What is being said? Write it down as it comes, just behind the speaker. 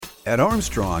At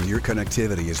Armstrong, your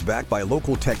connectivity is backed by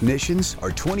local technicians,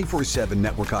 our 24/7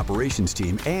 network operations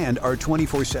team, and our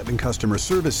 24/7 customer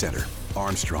service center.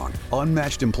 Armstrong,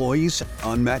 unmatched employees,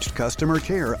 unmatched customer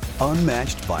care,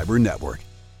 unmatched fiber network.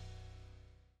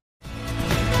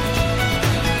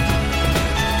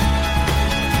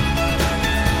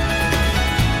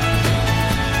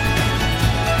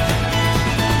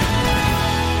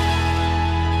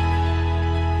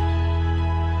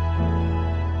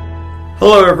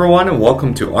 Hello everyone and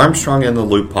welcome to Armstrong in the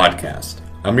Loop podcast.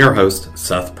 I'm your host,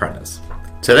 Seth Prentice.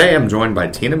 Today I'm joined by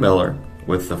Tina Miller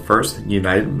with the First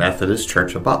United Methodist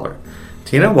Church of Butler.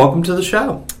 Tina, welcome to the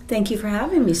show. Thank you for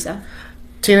having me, Seth.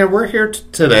 Tina, we're here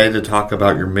today to talk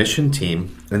about your mission team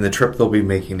and the trip they'll be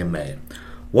making in May.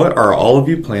 What are all of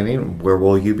you planning and where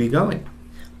will you be going?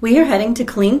 We are heading to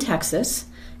Killeen, Texas,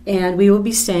 and we will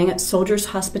be staying at Soldiers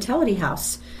Hospitality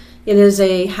House. It is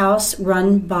a house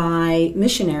run by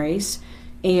missionaries,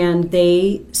 and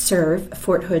they serve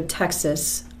Fort Hood,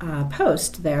 Texas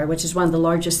post there, which is one of the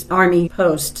largest Army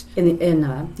posts in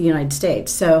the United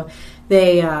States. So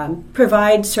they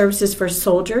provide services for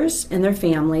soldiers and their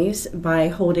families by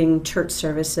holding church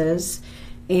services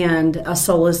and a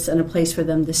solace and a place for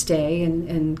them to stay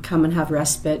and come and have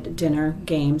respite, dinner,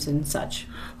 games, and such.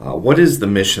 What is the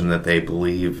mission that they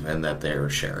believe and that they are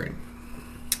sharing?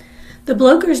 The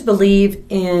Blokers believe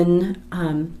in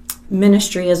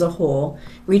ministry as a whole,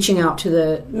 reaching out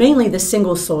to mainly the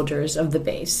single soldiers of the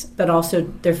base, but also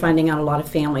they're finding out a lot of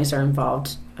families are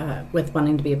involved with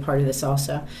wanting to be a part of this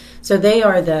also. So they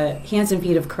are the hands and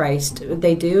feet of Christ. What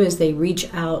they do is they reach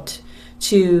out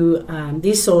to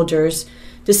these soldiers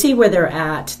to see where they're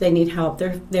at. They need help.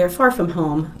 They're far from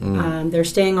home. They're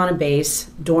staying on a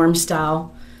base, dorm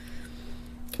style,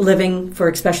 living for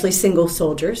especially single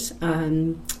soldiers.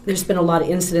 There's been a lot of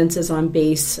incidences on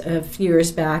base a few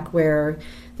years back where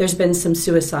there's been some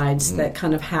suicides that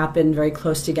kind of happened very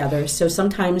close together. So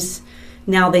sometimes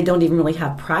now they don't even really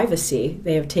have privacy.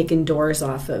 They have taken doors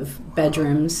off of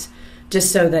bedrooms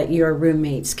just so that your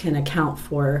roommates can account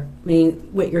for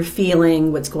what you're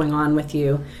feeling, what's going on with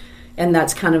you. And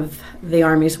that's kind of the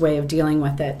Army's way of dealing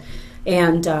with it.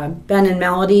 And Ben and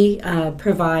Melody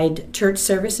provide church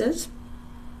services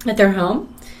at their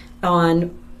home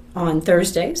on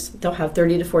Thursdays. They'll have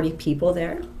 30 to 40 people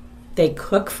there. They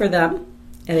cook for them,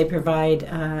 and they provide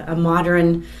a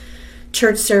modern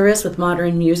church service with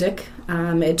modern music.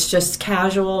 It's just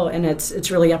casual, and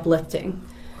it's really uplifting.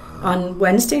 On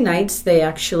Wednesday nights, they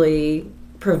actually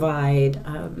provide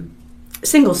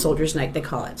single soldiers night, they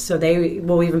call it. So they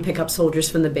will even pick up soldiers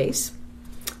from the base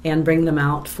and bring them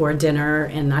out for dinner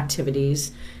and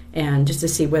activities, and just to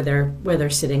see where they're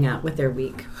sitting at with their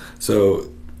week. So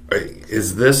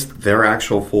is this their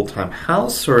actual full-time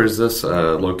house, or is this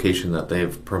a location that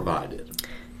they've provided?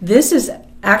 This is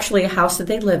actually a house that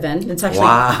they live in. It's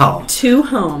actually two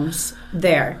homes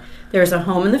there. There's a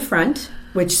home in the front,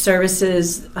 which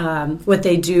services what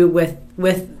they do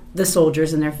with the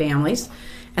soldiers and their families.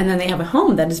 And then they have a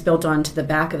home that is built onto the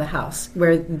back of the house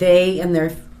where they and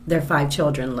their 5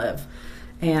 children live.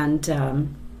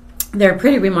 And they're a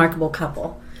pretty remarkable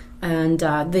couple. And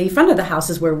the front of the house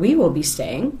is where we will be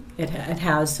staying. It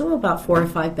has about 4 or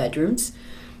 5 bedrooms,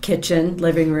 kitchen,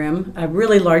 living room, a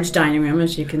really large dining room,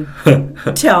 as you can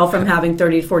tell from having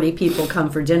 30 to 40 people come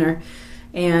for dinner,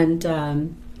 and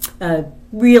a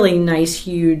really nice,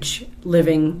 huge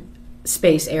living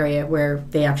space area where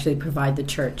they actually provide the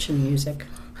church and music.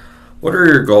 What are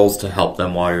your goals to help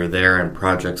them while you're there and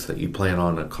projects that you plan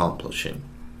on accomplishing?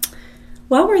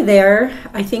 While we're there,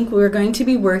 I think we're going to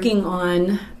be working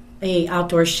on a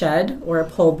outdoor shed or a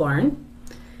pole barn,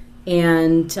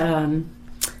 and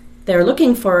they're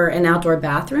looking for an outdoor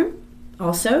bathroom.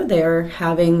 Also, they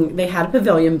had a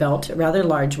pavilion built, a rather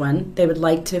large one. They would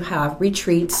like to have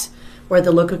retreats where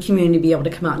the local community be able to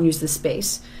come out and use the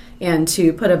space. And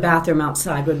to put a bathroom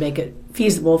outside would make it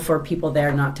feasible for people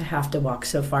there not to have to walk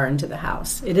so far into the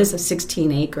house. It is a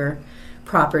 16-acre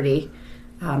property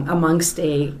amongst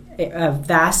a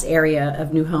vast area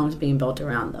of new homes being built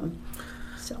around them.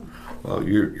 So, well,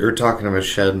 you're talking of a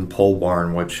shed and pole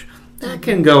barn, which that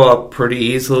can go up pretty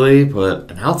easily,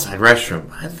 but an outside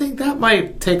restroom, I think that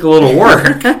might take a little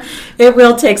work. It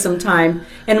will take some time.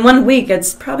 In 1 week,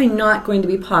 it's probably not going to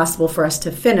be possible for us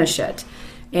to finish it.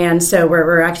 And so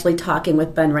we're actually talking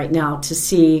with Ben right now to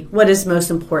see what is most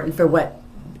important for what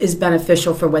is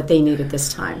beneficial for what they need at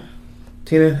this time.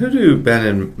 Tina, who do Ben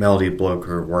and Melody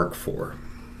Bloker work for?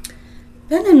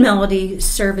 Ben and Melody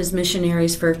serve as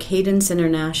missionaries for Cadence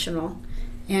International.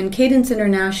 And Cadence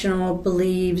International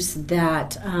believes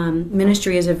that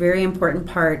ministry is a very important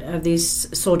part of these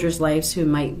soldiers' lives who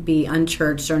might be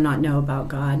unchurched or not know about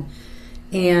God.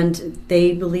 And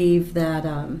they believe that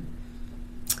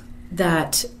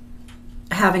that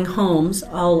having homes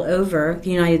all over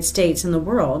the United States and the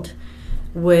world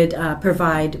would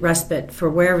provide respite for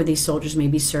wherever these soldiers may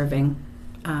be serving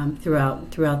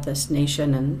throughout this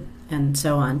nation and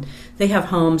so on. They have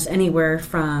homes anywhere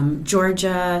from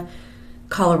Georgia,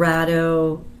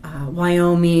 Colorado,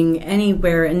 Wyoming,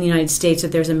 anywhere in the United States.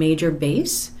 If there's a major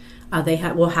base, they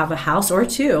will have a house or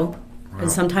two,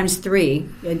 and sometimes three,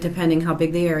 depending how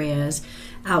big the area is,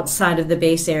 outside of the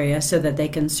base area so that they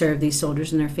can serve these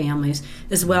soldiers and their families,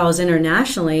 as well as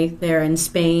internationally. They're in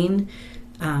Spain,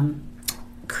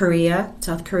 Korea,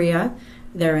 South Korea,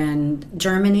 they're in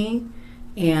Germany,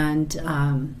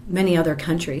 and many other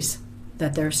countries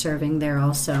that they're serving there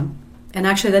also. And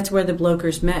actually that's where the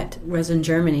Blokers met, was in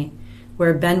Germany,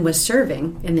 where Ben was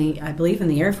serving I believe in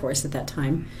the Air Force at that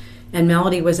time. And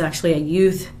Melody was actually a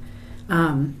youth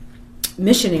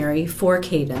missionary for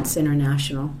Cadence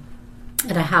International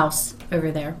at a house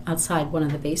over there outside one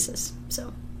of the bases.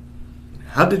 So,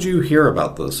 how did you hear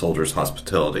about the Soldiers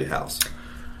Hospitality House?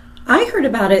 I heard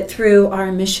about it through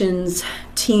our missions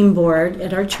team board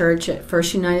at our church at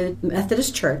First United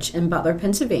Methodist Church in Butler,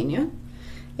 Pennsylvania.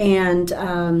 And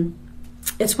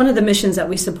it's one of the missions that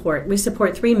we support. We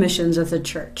support 3 missions as a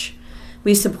church.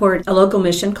 We support a local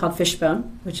mission called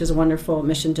Fishbone, which is a wonderful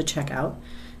mission to check out,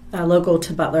 local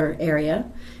to Butler area.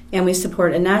 And we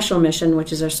support a national mission,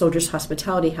 which is our Soldiers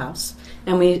Hospitality House.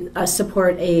 And we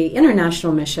support a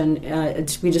international mission.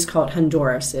 We just call it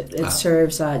Honduras. It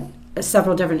serves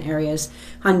several different areas.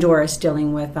 Honduras,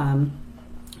 dealing with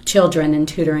children and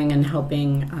tutoring and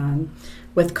helping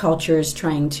with cultures,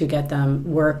 trying to get them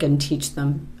work and teach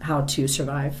them how to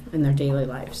survive in their daily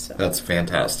lives. So. That's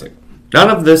fantastic. None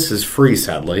of this is free,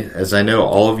 sadly, as I know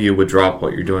all of you would drop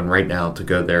what you're doing right now to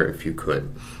go there if you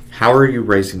could. How are you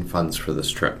raising funds for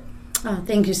this trip? Oh,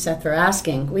 thank you, Seth, for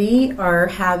asking. We are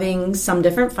having some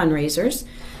different fundraisers.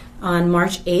 On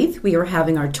March 8th, we are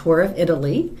having our tour of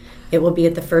Italy. It will be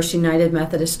at the First United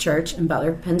Methodist Church in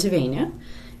Butler, Pennsylvania,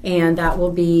 and that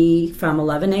will be from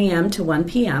 11 a.m. to 1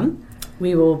 p.m.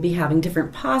 We will be having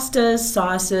different pastas,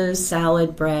 sauces,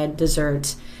 salad, bread,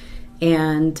 desserts,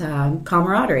 and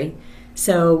camaraderie.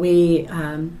 So we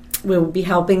will be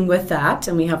helping with that,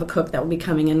 and we have a cook that will be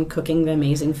coming in and cooking the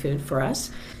amazing food for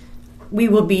us. We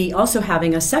will be also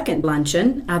having a second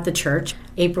luncheon at the church,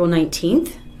 April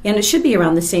 19th, and it should be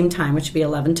around the same time, which would be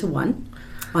 11 to 1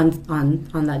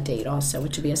 on that date also,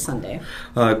 which would be a Sunday.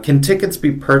 Can tickets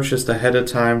be purchased ahead of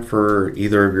time for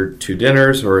either of your 2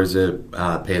 dinners, or is it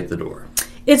pay at the door?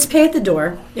 It's pay at the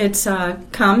door. It's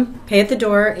come, pay at the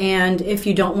door, and if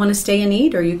you don't want to stay and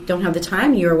eat or you don't have the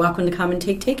time, you're welcome to come and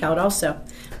take takeout also.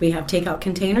 We have takeout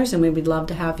containers, and we would love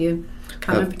to have you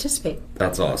come and participate.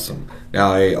 That's awesome.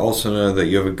 Now, I also know that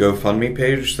you have a GoFundMe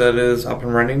page that is up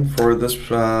and running for this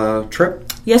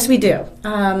trip. Yes, we do.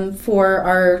 For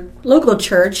our local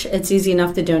church, it's easy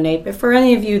enough to donate, but for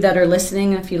any of you that are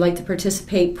listening, if you'd like to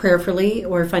participate prayerfully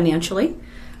or financially,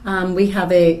 we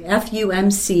have a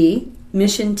FUMC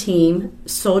Mission Team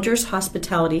Soldiers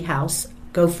Hospitality House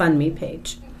GoFundMe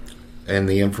page. And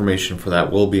the information for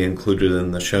that will be included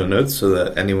in the show notes so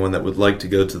that anyone that would like to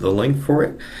go to the link for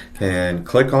it can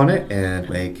click on it and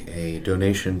make a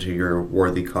donation to your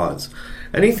worthy cause.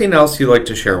 Anything else you'd like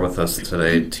to share with us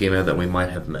today, Tina, that we might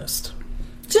have missed?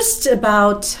 Just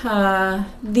about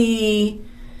the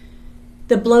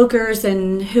Blokers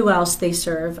and who else they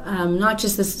serve. Not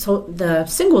just the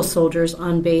single soldiers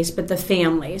on base, but the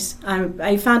families.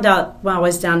 I found out while I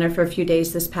was down there for a few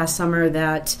days this past summer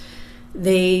that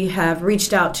they have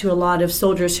reached out to a lot of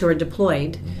soldiers who are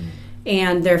deployed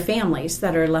and their families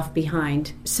that are left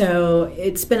behind. So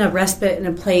it's been a respite and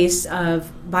a place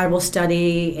of Bible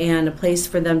study and a place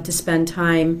for them to spend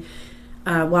time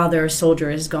while their soldier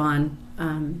is gone.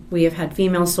 We have had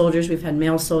female soldiers, we've had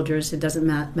male soldiers, it doesn't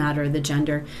matter the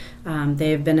gender.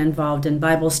 They have been involved in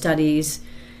Bible studies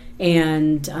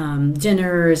and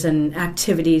dinners and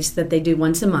activities that they do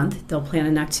once a month. They'll plan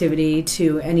an activity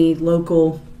to any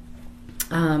local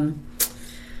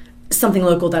something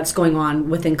local that's going on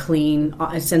within Killeen.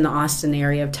 It's in the Austin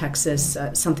area of Texas,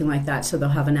 something like that, so they'll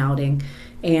have an outing.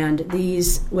 And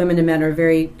these women and men are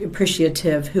very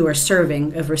appreciative who are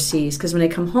serving overseas, because when they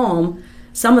come home,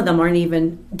 some of them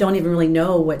don't even really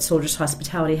know what Soldiers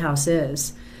Hospitality House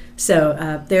is.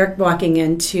 So they're walking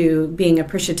into being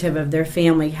appreciative of their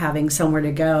family having somewhere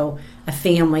to go, a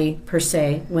family per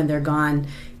se, when they're gone.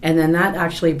 And then that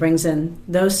actually brings in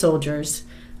those soldiers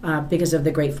because of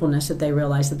the gratefulness that they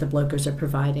realize that the Blokers are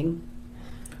providing.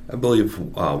 I believe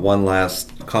one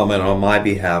last comment on my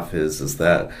behalf is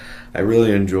that I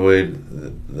really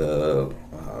enjoyed the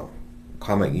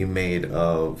comment you made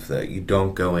of that you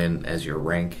don't go in as your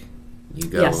rank,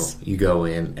 you go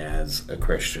in as a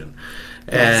Christian,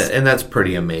 and that's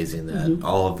pretty amazing that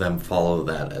all of them follow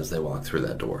that as they walk through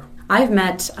that door. I've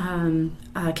met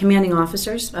commanding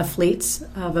officers of fleets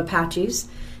of Apaches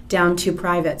down to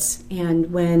privates,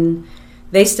 and when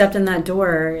they stepped in that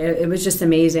door, it was just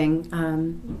amazing.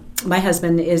 My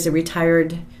husband is a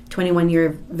retired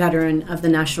 21-year veteran of the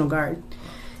National Guard,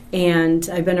 and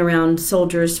I've been around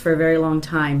soldiers for a very long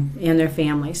time and their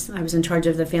families. I was in charge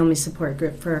of the family support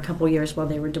group for a couple years while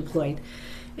they were deployed,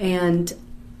 and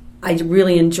I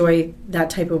really enjoy that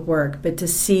type of work. But to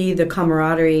see the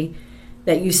camaraderie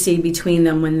that you see between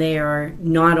them when they are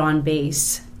not on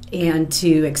base, and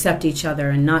to accept each other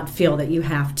and not feel that you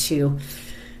have to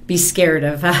be scared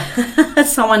of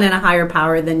someone in a higher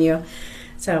power than you.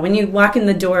 So when you walk in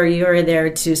the door, you are there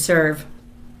to serve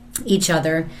each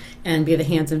other and be the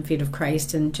hands and feet of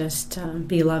Christ, and just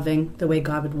be loving the way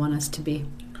God would want us to be.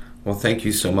 Well, thank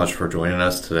you so much for joining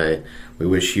us today. We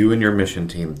wish you and your mission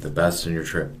team the best in your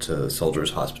trip to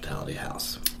Soldiers Hospitality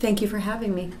House. Thank you for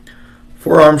having me.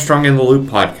 For Armstrong in the Loop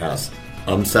podcast,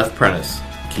 I'm Seth Prentice,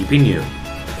 keeping you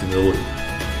in the loop.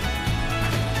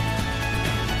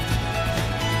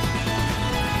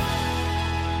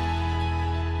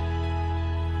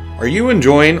 Are you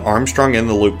enjoying Armstrong in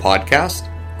the Loop podcast?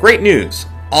 Great news!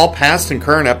 All past and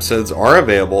current episodes are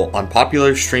available on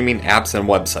popular streaming apps and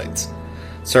websites.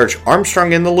 Search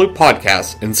Armstrong in the Loop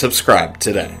podcast and subscribe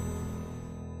today.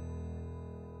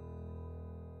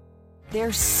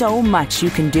 There's so much you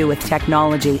can do with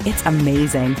technology. It's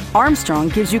amazing. Armstrong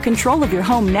gives you control of your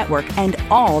home network and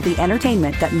all the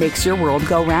entertainment that makes your world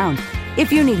go round.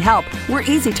 If you need help, we're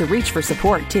easy to reach for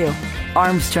support, too.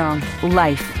 Armstrong.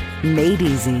 Life made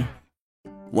easy.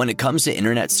 When it comes to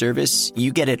internet service,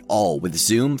 you get it all with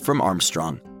Zoom from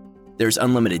Armstrong. There's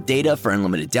unlimited data for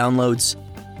unlimited downloads,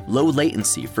 low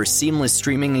latency for seamless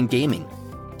streaming and gaming,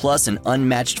 plus an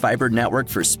unmatched fiber network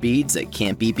for speeds that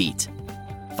can't be beat.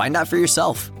 Find out for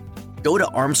yourself. Go to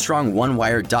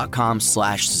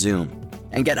armstrongonewire.com/Zoom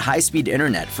and get high-speed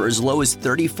internet for as low as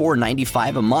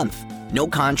 $34.95 a month. No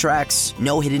contracts,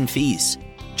 no hidden fees.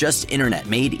 Just internet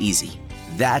made easy.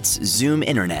 That's Zoom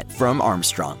Internet from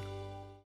Armstrong.